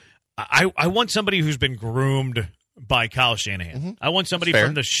coach. I want somebody who's been groomed by Kyle Shanahan. Mm-hmm. I want somebody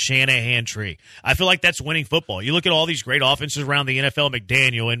from the Shanahan tree. I feel like that's winning football. You look at all these great offenses around the NFL,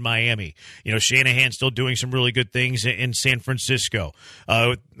 McDaniel in Miami. Shanahan's still doing some really good things in San Francisco.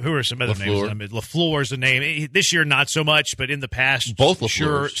 Who are some other names? LaFleur's the name. This year, not so much, but in the past, both LaFleur's.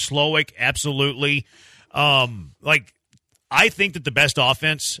 Sure. Slowik, absolutely. I think that the best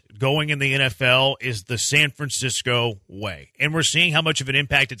offense going in the NFL is the San Francisco way. And we're seeing how much of an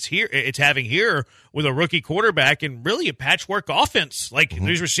impact it's having here with a rookie quarterback and really a patchwork offense. Like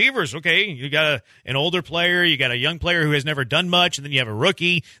these receivers, okay, you got an older player, you got a young player who has never done much, and then you have a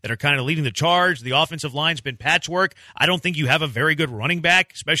rookie that are kind of leading the charge. The offensive line's been patchwork. I don't think you have a very good running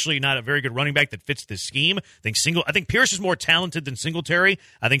back, especially not a very good running back that fits this scheme. I think Pierce is more talented than Singletary.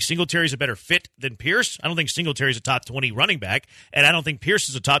 I think Singletary's a better fit than Pierce. I don't think Singletary's a top 20 running back, and I don't think Pierce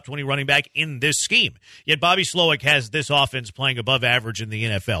is a top 20 running back in this scheme. Yet Bobby Slowik has this offense playing above average in the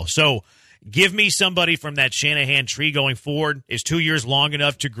NFL. So give me somebody from that Shanahan tree going forward. Is 2 years long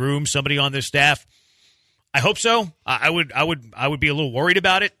enough to groom somebody on this staff? I hope so. I would be a little worried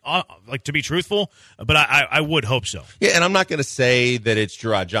about it, to be truthful, but I would hope so. Yeah, and I'm not going to say that it's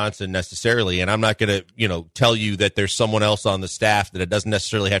Jerrod Johnson necessarily, and I'm not going to tell you that there's someone else on the staff that it doesn't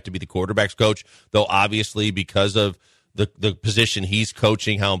necessarily have to be the quarterback's coach, though obviously because of the position he's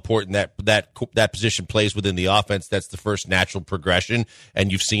coaching, how important that position plays within the offense, that's the first natural progression, and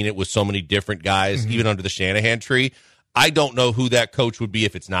you've seen it with so many different guys, even under the Shanahan tree. I don't know who that coach would be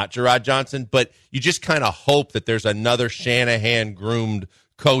if it's not Jerrod Johnson, but you just kind of hope that there's another Shanahan-groomed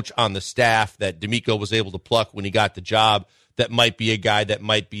coach on the staff that D'Amico was able to pluck when he got the job that might be a guy that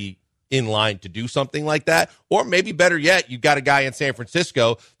might be in line to do something like that. Or maybe better yet, you've got a guy in San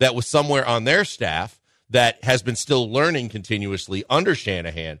Francisco that was somewhere on their staff that has been still learning continuously under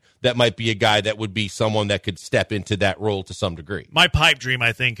Shanahan. That might be a guy that would be someone that could step into that role to some degree. My pipe dream,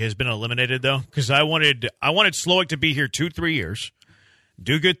 I think, has been eliminated, though, because I wanted Slowik to be here 2-3 years,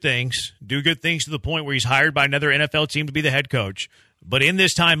 do good things to the point where he's hired by another NFL team to be the head coach. But in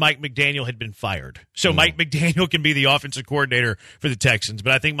this time, Mike McDaniel had been fired. So Mike McDaniel can be the offensive coordinator for the Texans.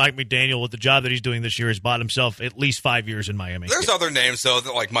 But I think Mike McDaniel, with the job that he's doing this year, has bought himself at least 5 years in Miami. There's other names, though,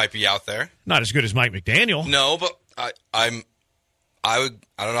 that might be out there. Not as good as Mike McDaniel. No, but I don't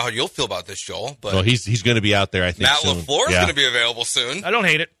know how you'll feel about this, Joel. But well, he's going to be out there, I think, Matt soon. LaFleur is going to be available soon. I don't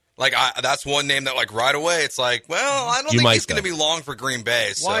hate it. That's one name that, right away, it's I don't think he's going to be long for Green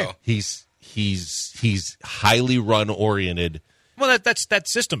Bay. Why? So. He's highly run-oriented. Well, that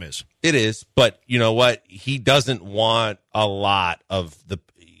system is. It is, but you know what? He doesn't want a lot of the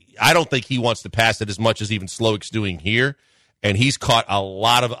 – I don't think he wants to pass it as much as even Slowik's doing here, and he's caught a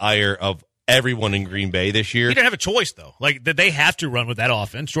lot of ire of everyone in Green Bay this year. He didn't have a choice, though. They have to run with that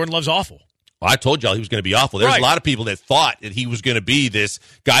offense. Jordan Love's awful. Well, I told y'all he was going to be awful. There's a lot of people that thought that he was going to be this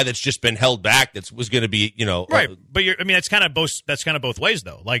guy that's just been held back, that was going to be, Right, but that's kind of both ways,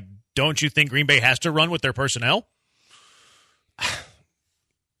 though. Don't you think Green Bay has to run with their personnel?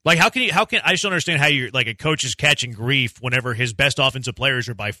 How can I just don't understand how you're a coach is catching grief whenever his best offensive players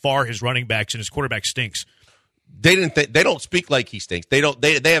are by far his running backs and his quarterback stinks. They don't speak like he stinks. They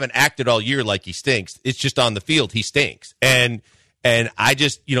haven't acted all year like he stinks. It's just on the field he stinks. And I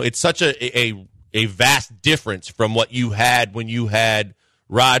just, it's such a vast difference from what you had when you had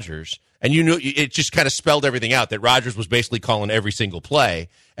Rodgers. And it just kind of spelled everything out, that Rodgers was basically calling every single play.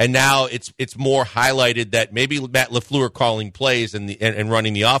 And now it's more highlighted that maybe Matt LaFleur calling plays and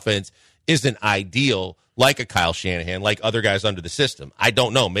running the offense isn't ideal, like a Kyle Shanahan, like other guys under the system. I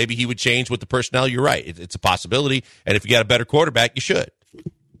don't know. Maybe he would change with the personnel. You're right. It's a possibility. And if you got a better quarterback, you should.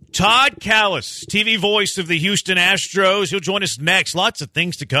 Todd Callis, TV voice of the Houston Astros. He'll join us next. Lots of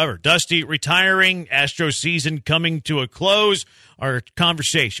things to cover. Dusty retiring, Astros season coming to a close. Our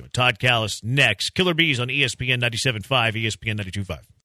conversation with Todd Callis next. Killer Bees on ESPN 97.5, ESPN 92.5.